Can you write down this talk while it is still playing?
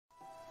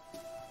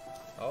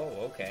Oh,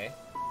 okay.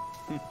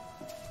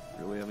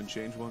 Really haven't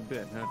changed one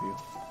bit, have you?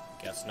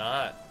 Guess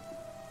not.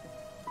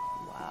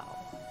 Wow.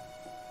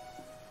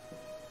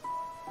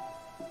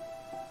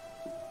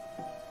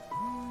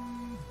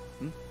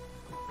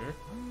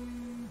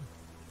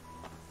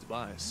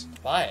 Tobias.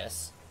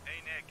 Tobias?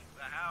 Hey Nick,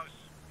 the house.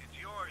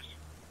 It's yours.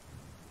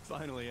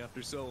 Finally,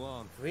 after so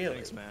long. Really?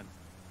 Thanks, man.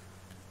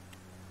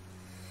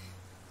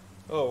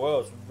 Oh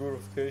wow, some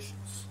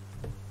beautifications.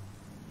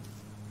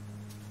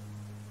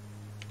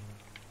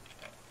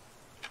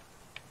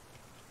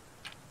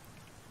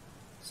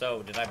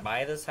 So, did I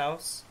buy this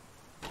house?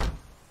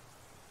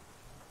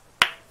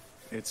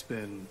 It's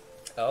been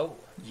Oh.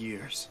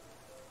 years.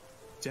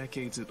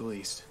 Decades at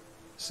least,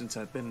 since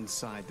I've been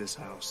inside this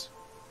house.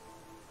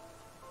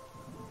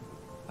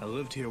 I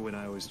lived here when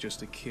I was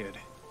just a kid,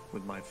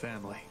 with my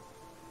family.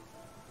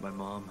 My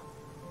mom,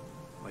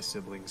 my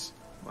siblings,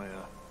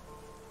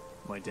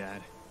 my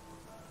dad.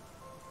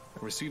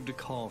 I received a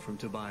call from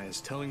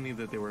Tobias telling me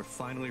that they were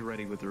finally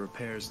ready with the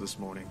repairs this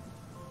morning.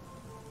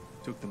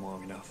 Took them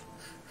long enough.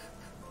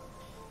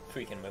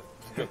 Freaking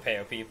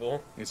repair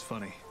people. It's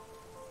funny.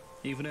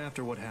 Even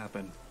after what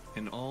happened,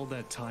 and all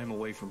that time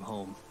away from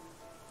home,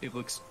 it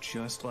looks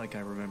just like I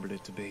remembered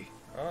it to be.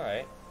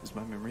 Alright. Is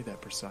my memory that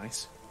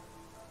precise?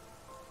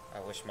 I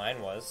wish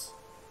mine was.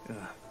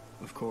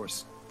 Of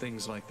course,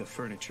 things like the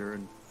furniture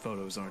and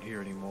photos aren't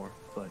here anymore,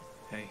 but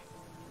hey,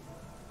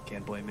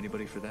 can't blame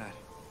anybody for that.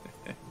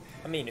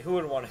 I mean, who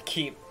would want to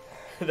keep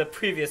the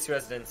previous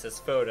residence's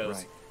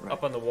photos Right.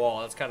 up on the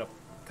wall? It's kind of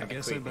I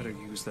guess creepy. I better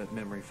use that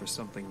memory for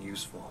something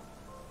useful.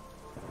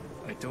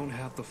 I don't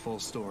have the full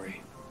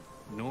story,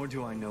 nor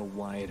do I know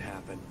why it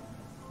happened,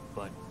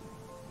 but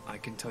I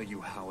can tell you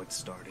how it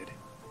started.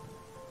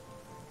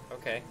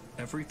 Okay.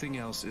 Everything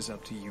else is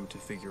up to you to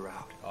figure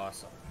out.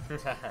 Awesome.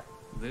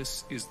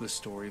 This is the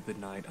story of the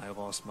night I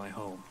lost my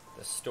home.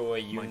 The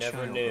story you My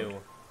never childhood.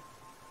 knew.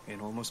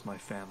 And almost my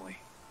family.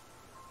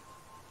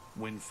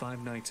 When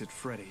Five Nights at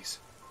Freddy's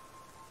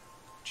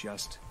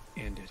just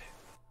ended.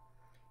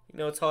 You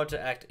know, it's hard to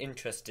act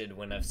interested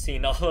when I've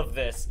seen all of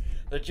this.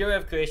 The Joy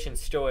of Creation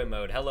story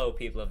mode. Hello,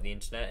 people of the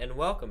internet, and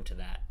welcome to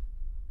that.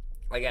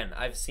 Again,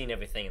 I've seen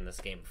everything in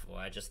this game before.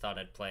 I just thought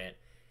I'd play it,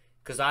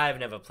 because I've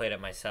never played it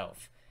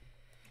myself.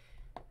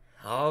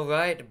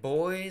 Alright,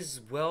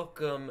 boys,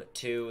 welcome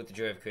to the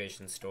Joy of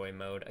Creation story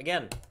mode.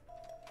 Again,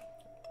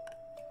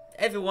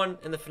 everyone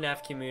in the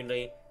FNaF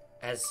community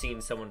has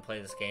seen someone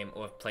play this game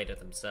or have played it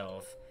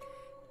themselves.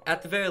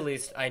 At the very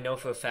least, I know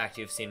for a fact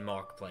you've seen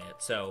Mark play it,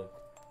 so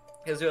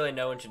there's really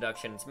no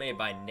introduction. It's made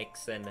by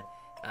Nixon,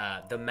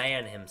 the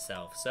man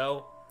himself.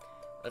 So,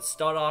 let's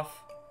start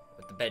off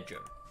with the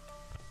bedroom.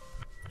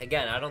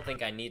 Again, I don't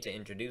think I need to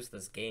introduce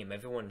this game.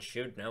 Everyone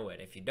should know it.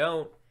 If you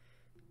don't,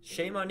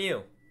 shame on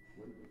you.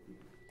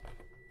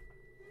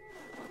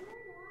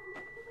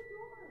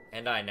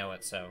 And I know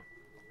it, so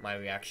my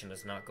reaction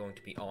is not going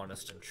to be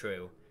honest and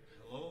true.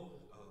 Hello?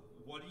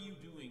 What are you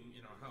doing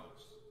in our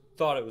house?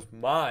 Thought it was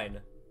mine.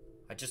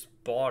 I just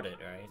bought it,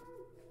 right?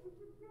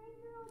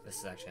 This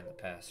is actually in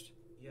the past.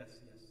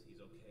 Yes, he's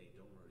okay.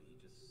 Don't worry.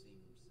 He just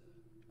seems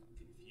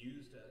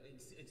confused.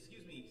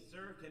 Excuse me,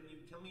 sir. Can you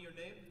tell me your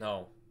name?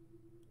 No,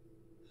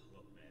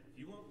 Look, man. If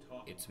you won't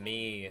talk, it's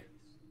me, you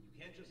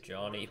can't just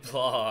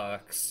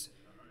JonnyBlox.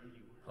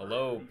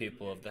 Hello,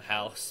 people of the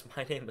house.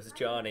 My name is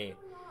Johnny.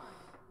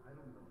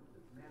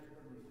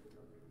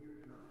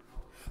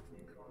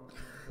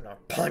 I'm gonna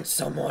punch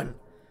someone.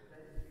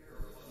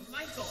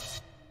 Michael.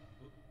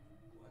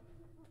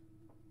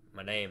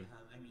 My name.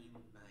 I mean,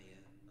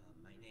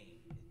 my name.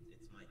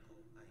 It's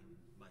Michael. I'm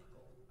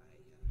Michael.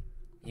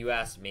 You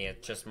asked me.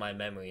 It's just my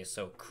memory is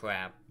so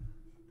crap.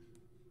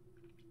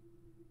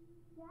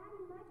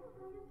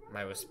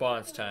 My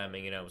response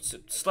timing, you know,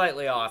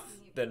 slightly off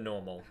than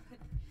normal.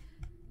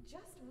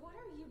 Just what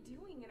are you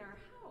doing in our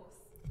house?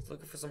 Just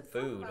looking for some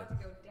food.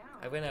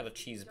 I ran out of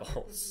cheese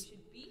balls. You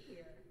should be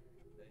here.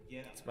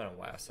 Yeah. It's been a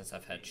while since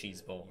I've had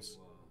cheese balls.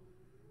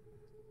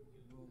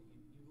 You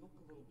look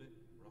a little bit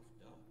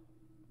roughed up.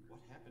 What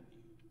happened to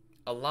you?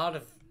 A lot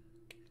of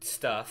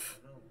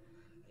stuff No,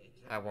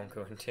 I won't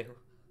go into. I'm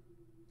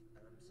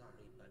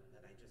sorry, but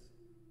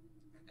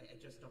I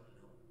just don't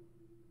know.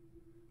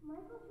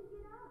 Michael should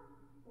get up.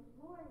 The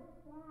floor is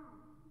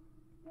bad.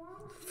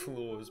 Dad,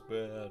 Floor is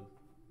bad.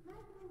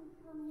 Michael is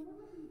coming.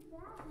 Nobody's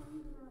bad when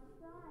he's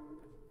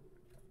outside.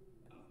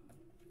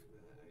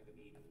 I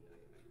mean,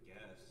 I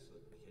guess.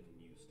 Can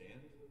you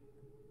stand?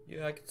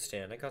 Yeah, I can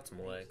stand. I got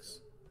some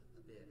legs.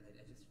 A bit.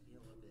 I just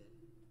feel a bit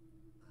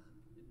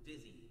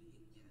dizzy.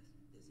 Yes,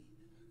 dizzy.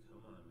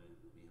 Come on, man.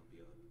 Let me help you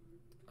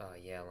up. Oh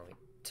yeah, let me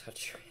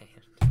touch your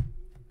hand.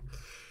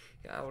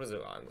 God, what is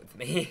wrong with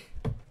me?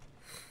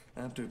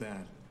 After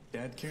that,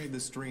 Dad carried the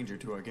stranger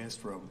to our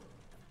guest room.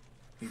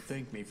 He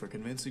thanked me for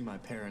convincing my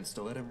parents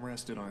to let him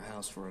rest in our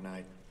house for a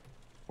night.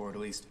 Or at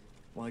least,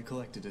 while he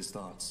collected his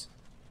thoughts.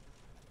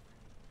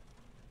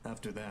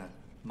 After that,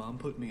 Mom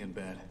put me in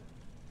bed.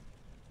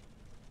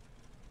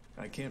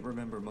 I can't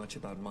remember much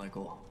about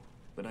Michael,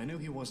 but I knew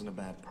he wasn't a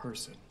bad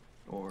person,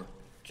 or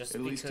Just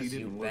At least he because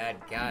you're a didn't look, bad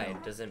guy you know,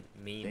 doesn't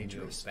mean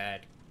dangerous. you're a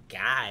bad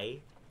guy.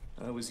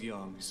 I was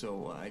young,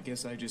 so I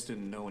guess I just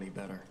didn't know any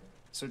better.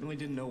 Certainly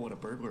didn't know what a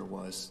burglar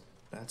was,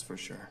 that's for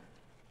sure.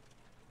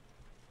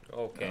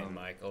 Okay,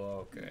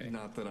 Michael, okay.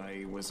 Not that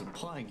I was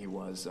implying he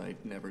was.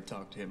 I'd never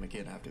talked to him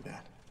again after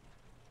that.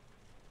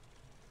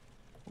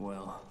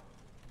 Well,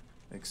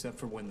 except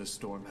for when the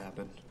storm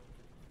happened.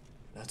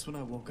 That's when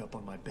I woke up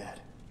on my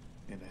bed,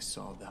 and I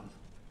saw them.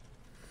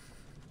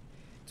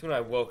 It's when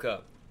I woke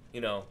up,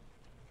 you know,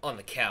 on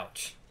the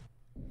couch.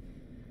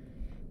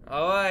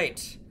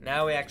 Alright,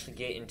 now we actually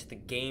get into the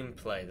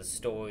gameplay, the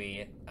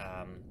story.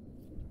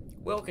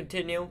 We'll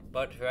continue,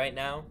 but right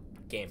now,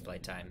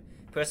 gameplay time.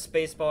 Press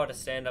spacebar to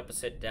stand up or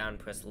sit down,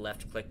 press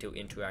left click to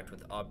interact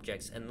with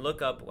objects, and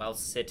look up while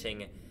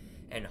sitting,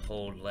 and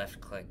hold left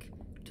click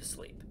to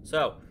sleep.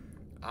 So,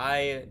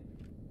 I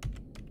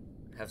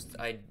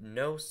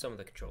know some of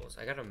the controls.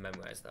 I gotta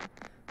memorize them.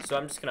 So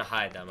I'm just gonna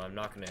hide them. I'm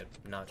not gonna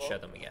not show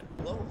them again.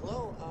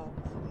 Hello,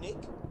 Nick.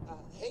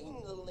 Hey,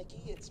 little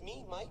Nicky, it's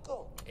me,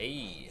 Michael.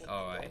 Hey,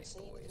 alright, Don't say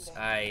anything boys. back.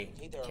 I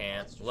Okay, there are can't.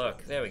 monsters Look,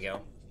 out there we there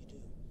go. if you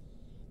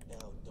do.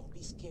 Now, don't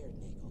be scared,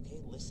 Nick,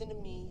 okay? Listen to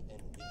me, and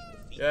we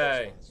can defeat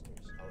Yay. those monsters,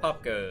 all right?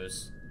 Pop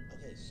goes.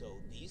 Okay, so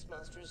these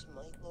monsters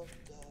might look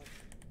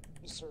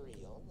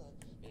surreal.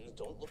 And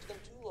don't look at them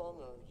too long,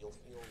 or you'll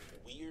feel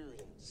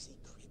weird and see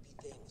creepy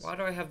things. Why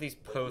do I have these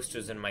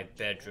posters in my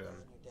bedroom?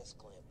 On your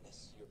desk lamp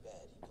next to your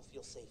bed, you'll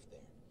feel safe there.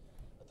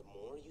 But the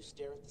more you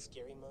stare at the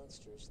scary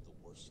monsters,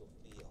 the worse you'll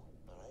feel.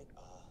 All right.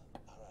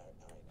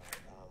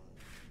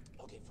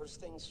 Okay. First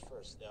things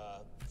first.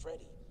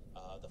 Freddy,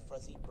 the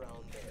fuzzy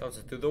brown bear. Throws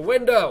it through the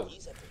window.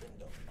 He's at the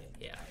window. Nick.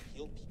 Yeah.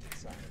 He'll peek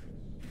inside.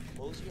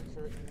 Close your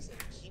curtains and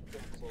keep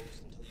them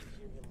closed until you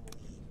hear him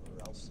leave,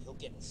 or else he'll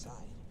get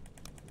inside.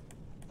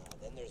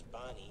 Then there's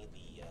Bonnie,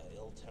 the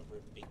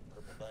ill-tempered big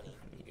purple bunny.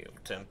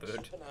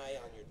 Ill-tempered. Keep an eye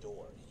on your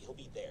door. He'll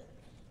be there.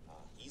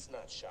 He's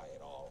not shy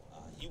at all.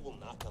 He will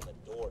knock on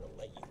the door to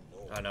let you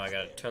know. Oh no, I he's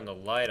gotta there. turn the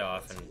light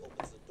off Once and... he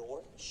opens the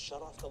door,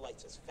 shut off the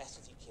lights as fast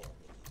as you can.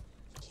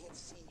 If he can't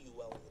see you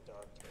well in the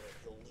dark,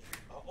 he'll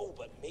leave.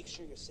 But make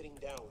sure you're sitting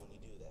down when you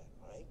do that,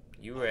 all right?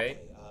 You right.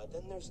 Okay,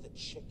 then there's the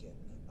chicken.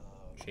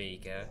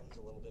 Chica. That one's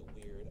a little bit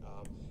weird.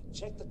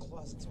 Check the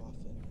closets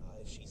often.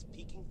 If she's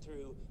peeking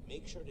through,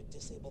 make sure to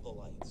disable the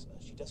lights.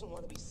 She doesn't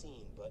want to be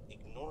seen, but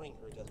ignoring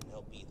her doesn't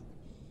help either.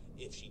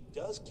 If she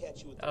does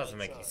catch you with the That doesn't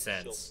lights make any on,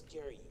 sense. she'll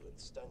scare you and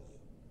stun you.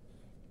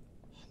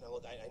 Now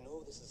look, I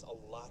know this is a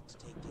lot to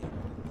take in,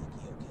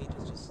 Nikki,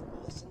 okay? Just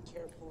listen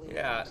carefully.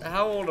 Yeah,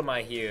 how old am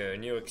I here?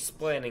 And you're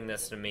explaining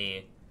this to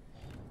me.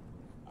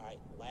 Alright,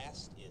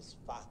 last is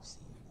Foxy.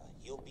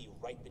 He'll be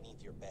right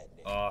beneath your bed,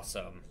 Nick.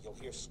 Awesome. You'll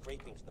hear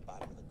scraping to the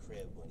bottom of the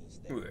crib when he's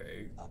there.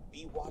 Right.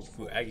 Be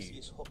watchful when you see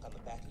his hook on the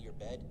back of your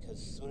bed, because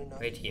soon enough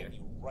Right he'll here. be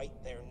right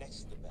there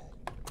next to the bed.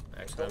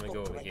 Actually, let Don't me go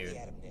look over directly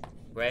here. at him, Nick.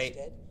 Right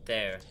Instead,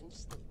 there. pretend to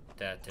sleep.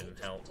 That didn't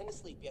Just help. Pretend to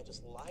sleep. Yeah,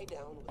 just lie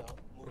down without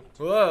moving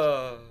too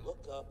Whoa. much.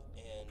 Look up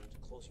and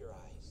close your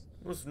eyes.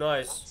 It was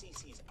nice. Foxy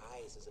sees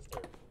eyes as if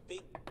they're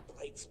big,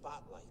 bright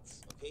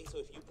spotlights. Okay, so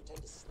if you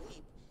pretend to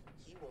sleep,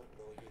 he won't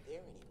know you're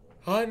there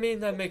anymore. I mean,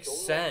 that But makes don't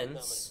open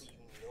them sense. until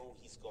you know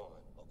he's gone,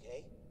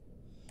 okay?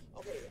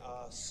 Okay,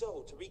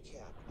 so to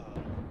recap,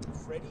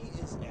 Freddy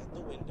is at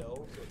the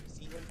window, so if you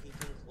see him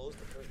peeking, close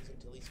the curtains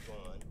until he's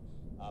gone.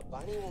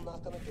 Bonnie will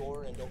knock on the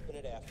door and open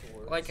it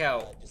afterwards. I like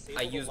how disable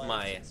I the use lights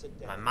my and sit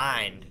down.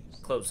 mind.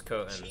 Close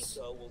curtains.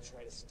 Chica will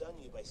try to stun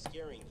you by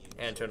scaring you.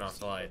 And so turn if off you the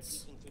see her lights.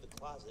 peeking through the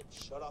closet,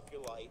 shut off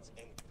your lights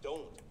and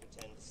don't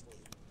pretend to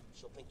sleep.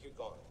 She'll think you're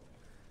gone.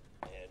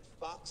 And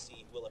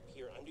Foxy will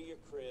appear under your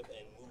crib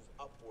and move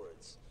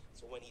upwards.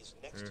 So when he's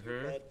next to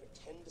your bed,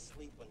 pretend to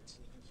sleep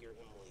until you hear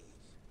him leave.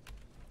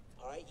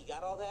 All right, you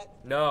got all that?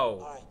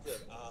 No. All right, good.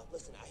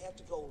 Listen, I have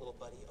to go, little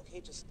buddy.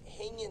 Okay, just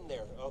hang in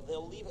there.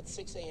 They'll leave at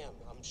 6 a.m.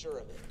 I'm sure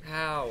of it.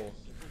 How?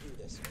 You can do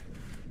this.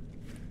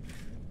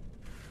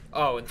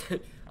 Oh,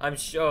 I'm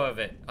sure of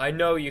it. I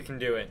know you can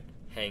do it.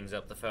 Hangs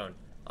up the phone.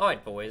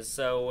 Alright, boys,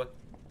 so...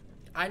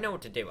 I know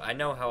what to do. I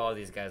know how all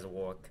these guys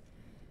work.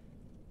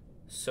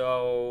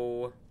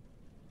 So...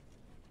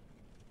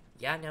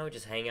 Yeah, now we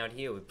just hang out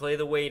here. We play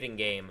the waiting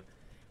game.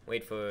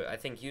 Wait for... I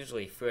think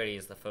usually Freddy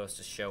is the first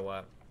to show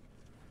up.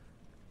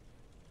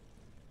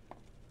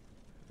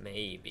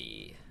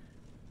 Maybe.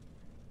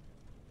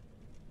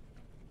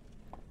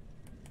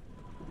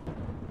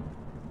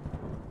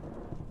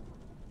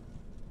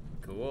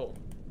 Cool.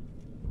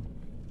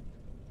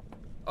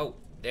 Oh,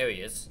 there he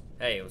is.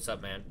 Hey, what's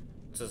up, man?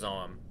 What's his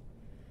arm?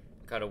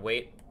 Gotta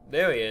wait.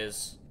 There he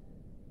is.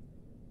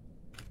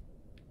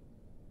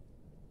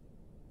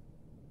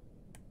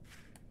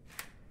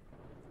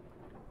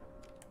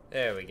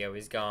 There we go,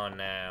 he's gone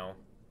now.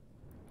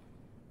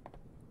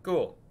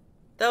 Cool.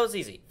 That was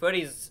easy.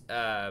 Freddy's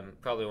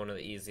probably one of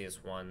the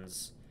easiest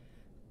ones.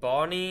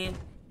 Bonnie...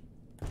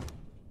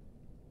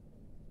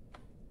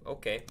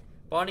 Okay.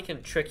 Bonnie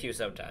can trick you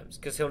sometimes,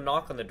 because he'll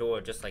knock on the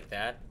door just like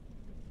that,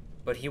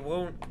 but he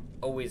won't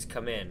always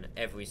come in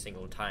every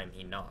single time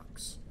he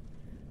knocks.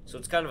 So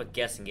it's kind of a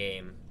guessing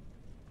game.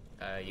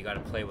 You gotta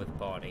play with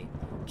Bonnie.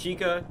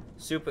 Chica,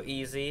 super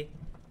easy.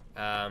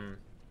 The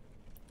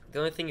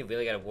only thing you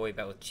really gotta worry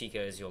about with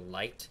Chica is your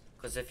light,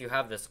 because if you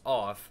have this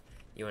off,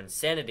 your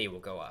insanity will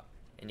go up,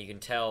 and you can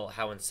tell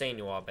how insane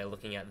you are by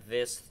looking at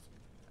this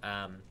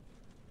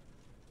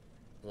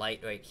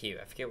light right here.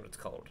 I forget what it's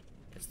called.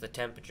 It's the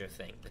temperature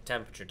thing, the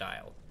temperature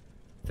dial,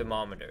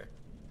 thermometer.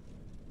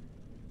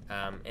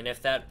 And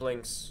if that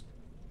blinks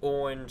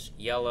orange,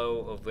 yellow,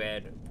 or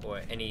red,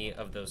 or any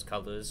of those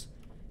colors,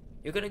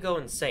 you're gonna go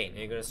insane, and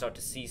you're gonna start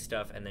to see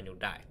stuff, and then you'll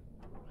die.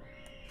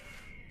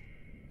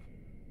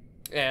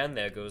 And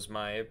there goes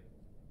my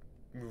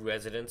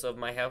residents of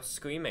my house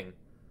screaming.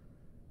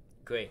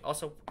 Great.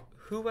 Also,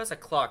 who has a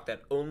clock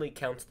that only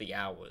counts the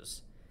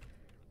hours?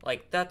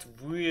 Like, that's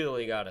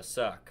really gotta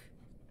suck.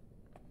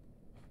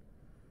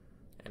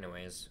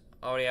 Anyways,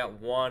 already at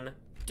 1,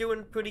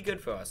 doing pretty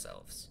good for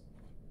ourselves.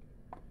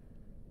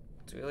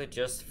 It's really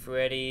just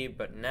Freddy,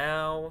 but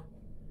now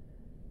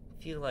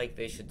I feel like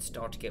they should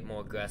start to get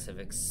more aggressive,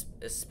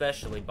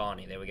 especially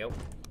Bonnie. There we go.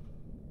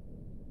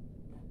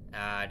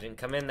 Ah, didn't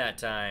come in that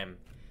time.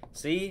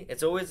 See?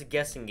 It's always a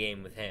guessing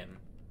game with him.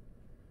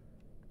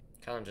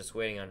 Kind of just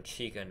waiting on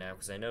Chica now,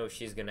 because I know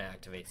she's gonna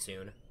activate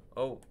soon.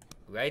 Oh,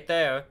 right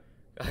there.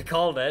 I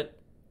called it.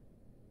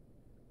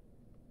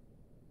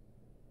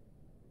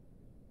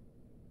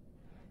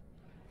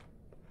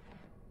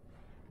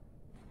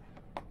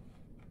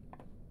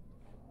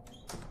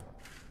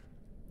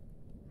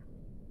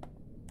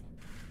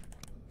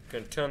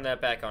 Gonna turn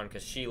that back on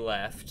because she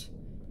left.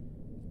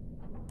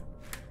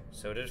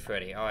 So did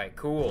Freddy. Alright,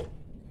 cool.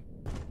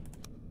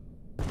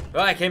 Oh,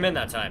 I came in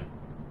that time.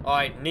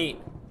 Alright, neat.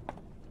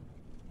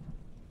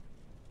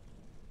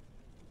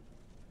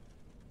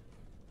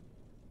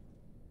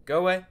 Go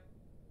away.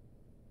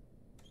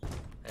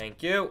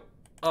 Thank you.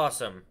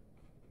 Awesome.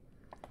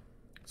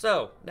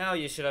 So, now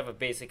you should have a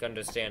basic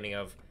understanding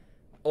of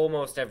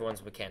almost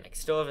everyone's mechanics.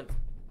 Still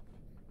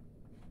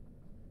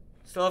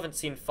haven't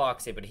seen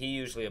Foxy, but he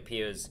usually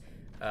appears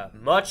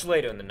much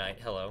later in the night.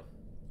 Hello.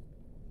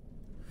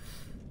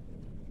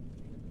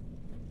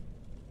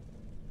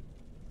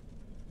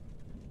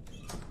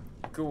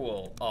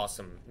 Cool.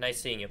 Awesome.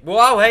 Nice seeing you.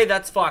 Whoa, hey,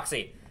 that's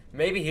Foxy.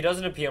 Maybe he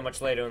doesn't appear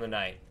much later in the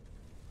night.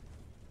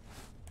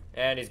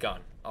 And he's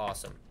gone.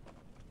 Awesome.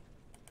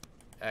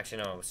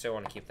 Actually, no, I still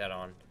want to keep that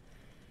on.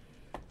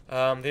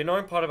 The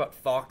annoying part about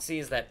Foxy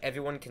is that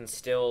everyone can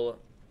still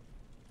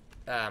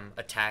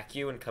attack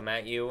you and come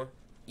at you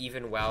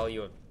even while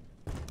you're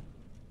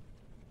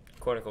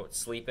quote-unquote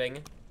sleeping.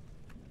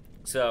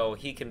 So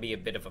he can be a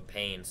bit of a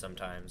pain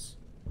sometimes.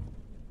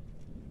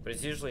 But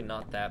it's usually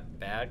not that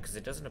bad because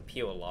it doesn't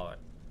appear a lot.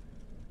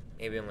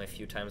 Maybe only a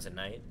few times a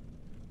night.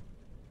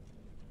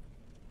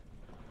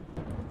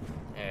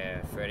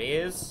 There Freddy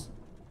is.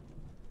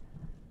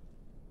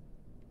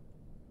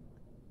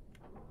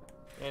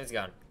 And he's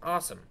gone.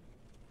 Awesome.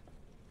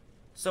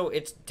 So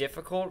it's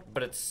difficult,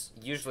 but it's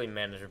usually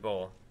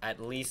manageable.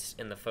 At least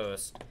in the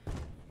first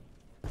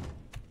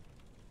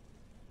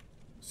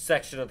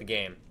section of the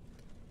game.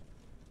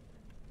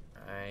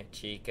 Alright,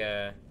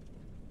 Chica.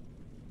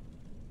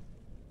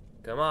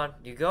 Come on,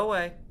 you go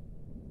away.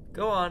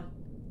 Go on.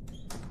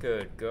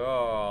 Good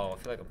girl.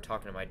 I feel like I'm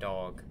talking to my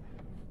dog.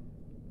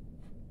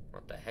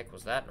 What the heck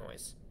was that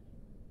noise?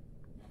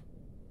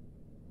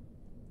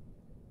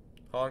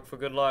 Honk for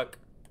good luck.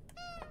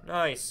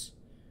 Nice.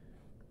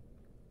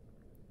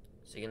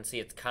 So you can see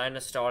it's kind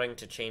of starting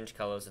to change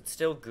colors. It's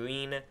still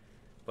green,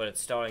 but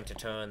it's starting to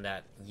turn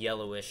that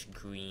yellowish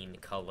green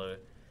color.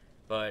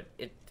 But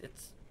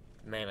it's...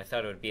 Man, I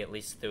thought it would be at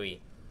least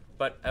 3.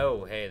 But,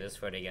 oh, hey, there's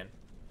Freddy again.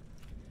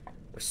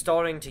 We're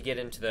starting to get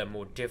into the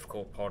more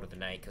difficult part of the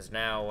night, because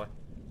now,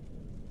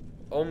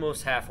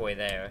 almost halfway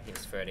there,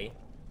 here's Freddy.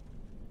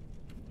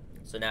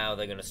 So now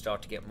they're going to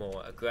start to get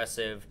more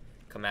aggressive,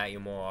 come at you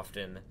more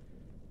often.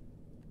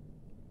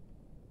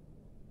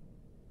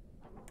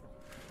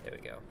 There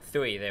we go.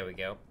 3, there we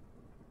go.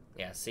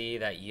 Yeah, see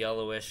that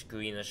yellowish,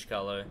 greenish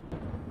color?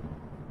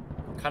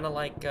 Kind of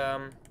like,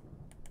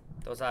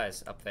 those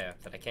eyes up there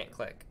that I can't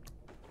click.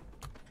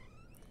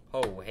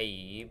 Oh,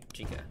 hey,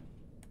 Chica.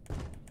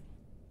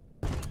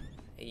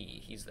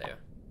 Hey, he's there.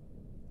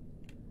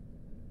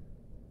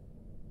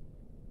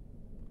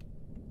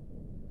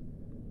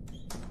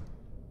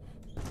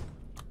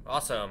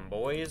 Awesome,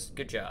 boys.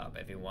 Good job,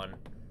 everyone.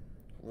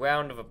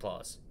 Round of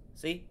applause.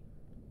 See?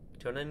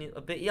 Turning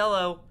a bit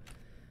yellow.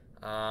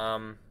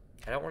 I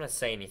don't want to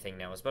say anything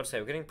now. I was about to say,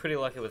 we're getting pretty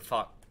lucky with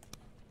Fox.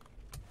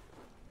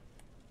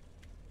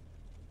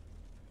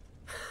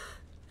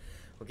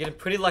 We're getting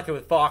pretty lucky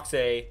with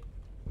Foxy.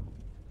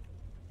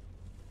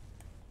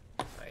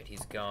 Alright,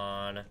 he's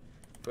gone.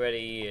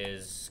 Freddy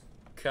is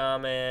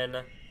coming.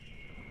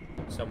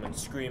 Someone's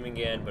screaming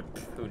in, but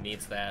who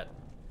needs that?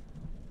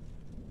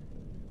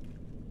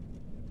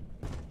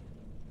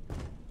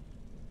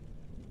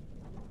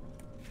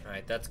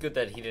 Alright, that's good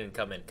that he didn't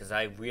come in, because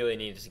I really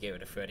needed to get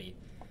rid of Freddy.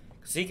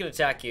 Because he can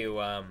attack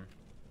you,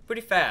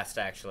 pretty fast,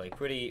 actually.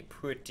 Pretty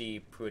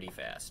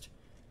fast.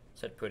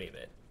 Said pretty a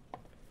bit.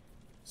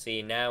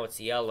 See, now it's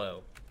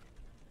yellow.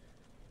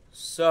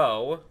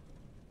 So,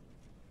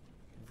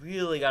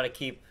 really gotta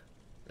keep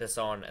this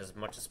on as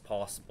much as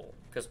possible.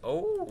 Because,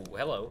 oh,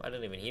 hello, I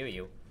didn't even hear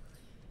you.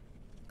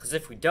 Because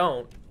if we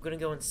don't, we're gonna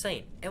go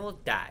insane. And we'll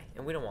die.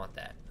 And we don't want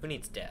that. Who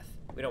needs death?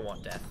 We don't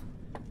want death.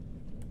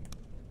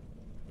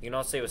 You can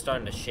also see we're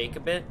starting to shake a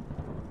bit.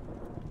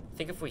 I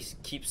think if we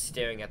keep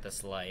staring at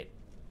this light,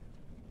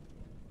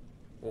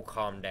 we'll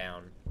calm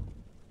down.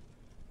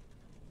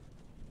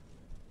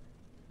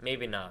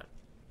 Maybe not.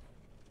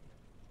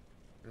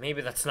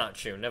 Maybe that's not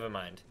true. Never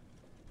mind.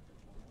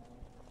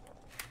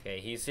 Okay,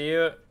 he's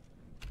here.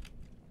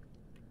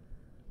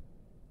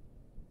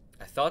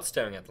 I thought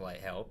staring at the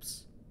light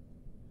helps.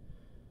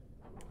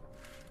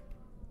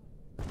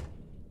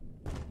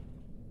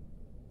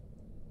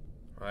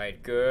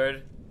 Alright,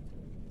 good.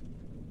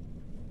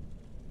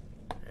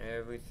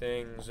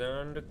 Everything's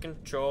under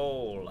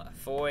control.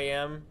 4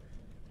 a.m.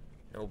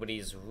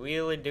 Nobody's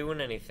really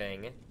doing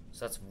anything.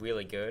 So that's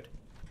really good.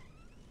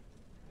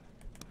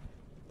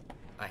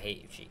 I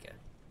hate you, Chica.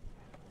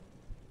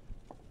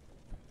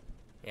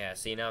 Yeah,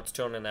 see, now it's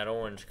turning that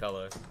orange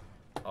color.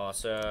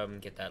 Awesome.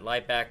 Get that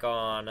light back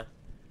on.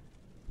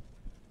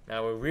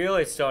 Now we're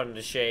really starting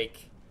to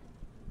shake.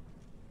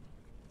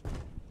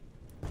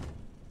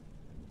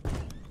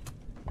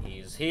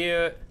 He's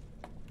here.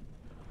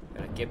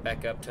 Gotta get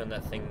back up, turn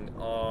that thing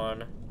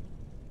on.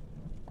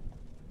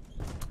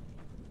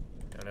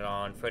 Turn it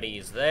on.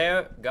 Freddy's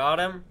there. Got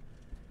him.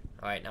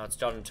 Alright, now it's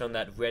starting to turn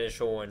that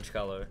reddish-orange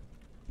color.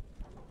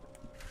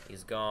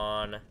 He's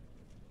gone.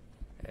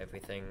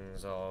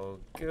 Everything's all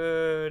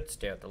good.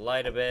 Stare at the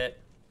light a bit.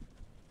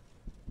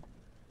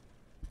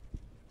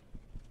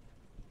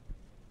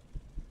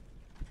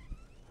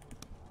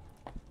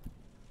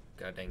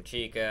 God dang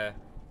Chica.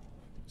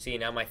 See,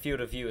 now my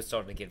field of view is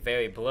starting to get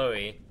very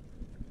blurry.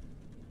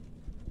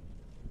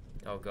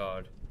 Oh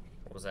god.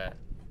 What was that?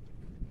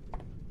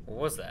 What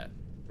was that?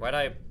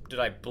 Did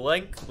I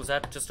blink? Was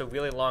that just a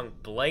really long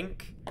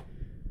blink?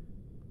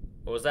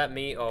 Or was that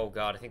me? Oh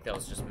god, I think that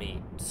was just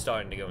me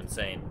starting to go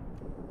insane.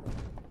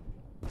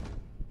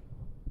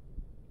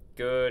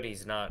 Good,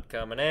 he's not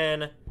coming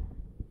in.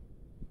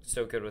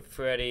 Still good with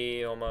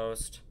Freddy,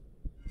 almost.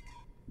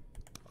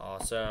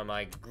 Awesome,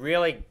 I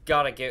really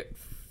gotta get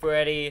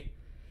Freddy.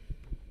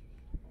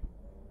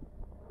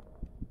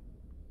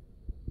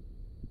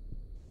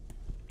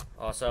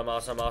 Awesome,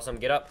 awesome, awesome.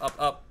 Get up, up,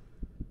 up.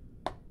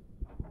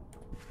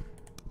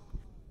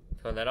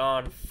 Turn that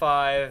on.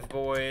 5,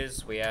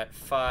 boys. We at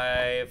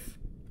 5.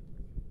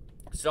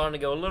 Starting to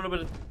go a little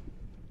bit.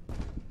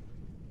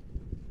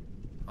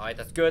 Alright,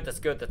 that's good, that's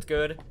good, that's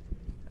good.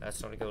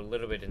 Starting to go a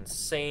little bit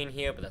insane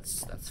here, but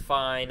that's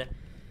fine.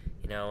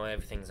 You know,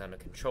 everything's under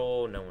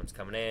control. No one's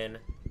coming in.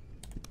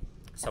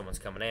 Someone's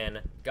coming in.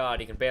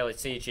 God, you can barely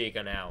see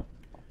Chica now.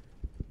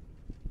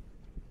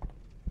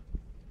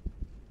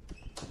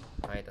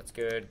 Alright, that's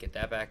good. Get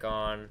that back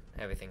on.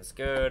 Everything's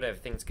good.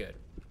 Everything's good.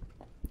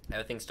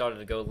 Everything started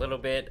to go a little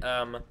bit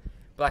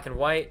black and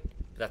white.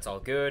 But that's all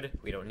good.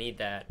 We don't need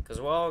that because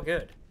we're all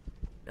good.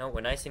 No,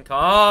 we're nice and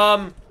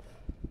calm.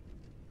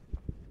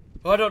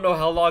 I don't know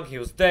how long he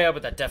was there,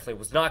 but that definitely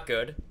was not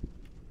good.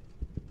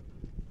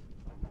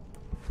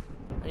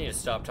 I need to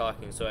stop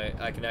talking so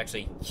I can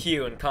actually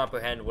hear and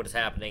comprehend what is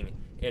happening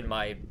in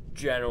my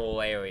general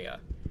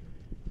area.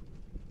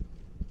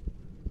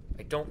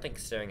 I don't think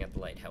staring at the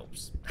light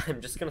helps.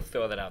 I'm just gonna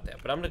throw that out there,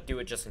 but I'm gonna do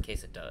it just in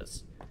case it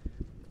does.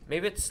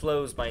 Maybe it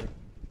slows my...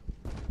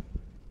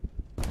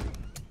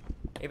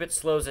 Maybe it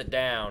slows it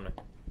down.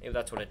 Maybe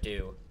that's what it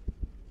do.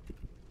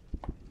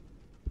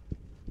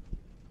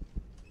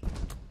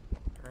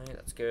 Alright,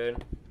 that's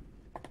good.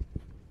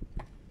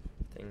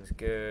 Things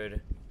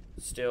good.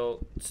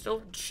 Still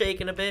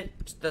shaking a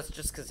bit. That's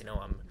just because, you know,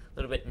 I'm a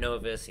little bit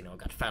nervous. You know, I've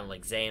got final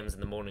exams in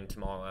the morning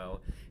tomorrow.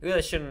 I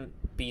really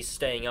shouldn't be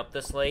staying up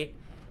this late.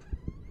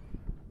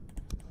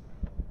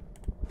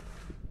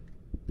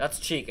 That's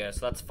Chica,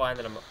 so that's fine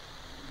that I'm...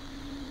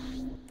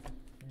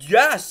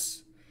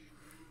 Yes!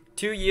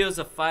 2 years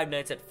of Five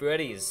Nights at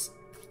Freddy's.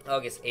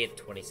 August 8th,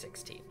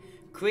 2016.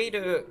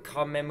 Creator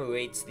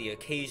commemorates the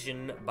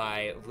occasion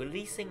by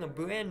releasing a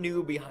brand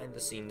new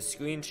behind-the-scenes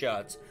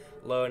screenshots.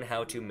 Learn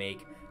how to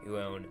make your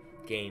own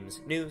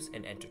games, news,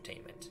 and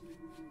entertainment.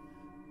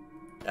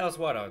 That was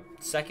what, our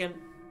second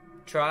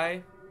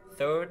try?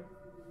 Third?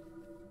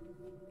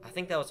 I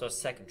think that was our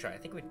second try. I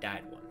think we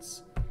died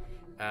once.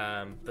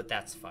 But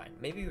that's fine.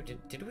 Maybe we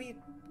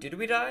did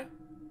we die?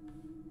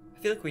 I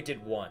feel like we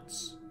did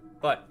once.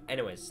 But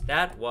anyways,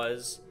 that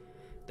was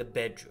the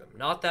bedroom.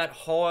 Not that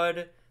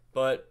hard,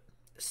 but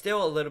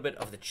still a little bit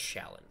of the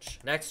challenge.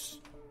 Next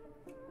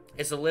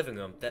is the living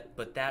room,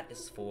 but that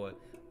is for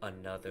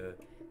another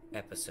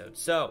episode.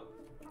 So,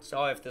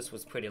 sorry if this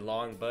was pretty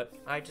long, but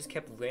I just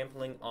kept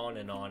rambling on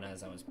and on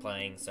as I was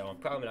playing, so I'm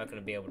probably not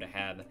going to be able to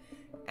have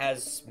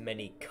as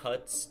many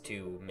cuts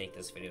to make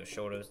this video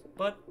shorter,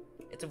 but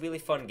it's a really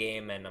fun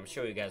game, and I'm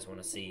sure you guys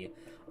want to see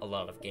a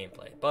lot of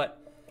gameplay. But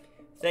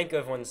thank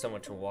everyone so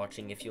much for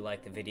watching. If you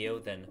like the video,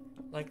 then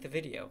like the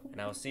video,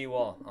 and I'll see you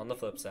all on the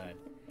flip side.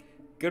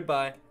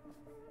 Goodbye.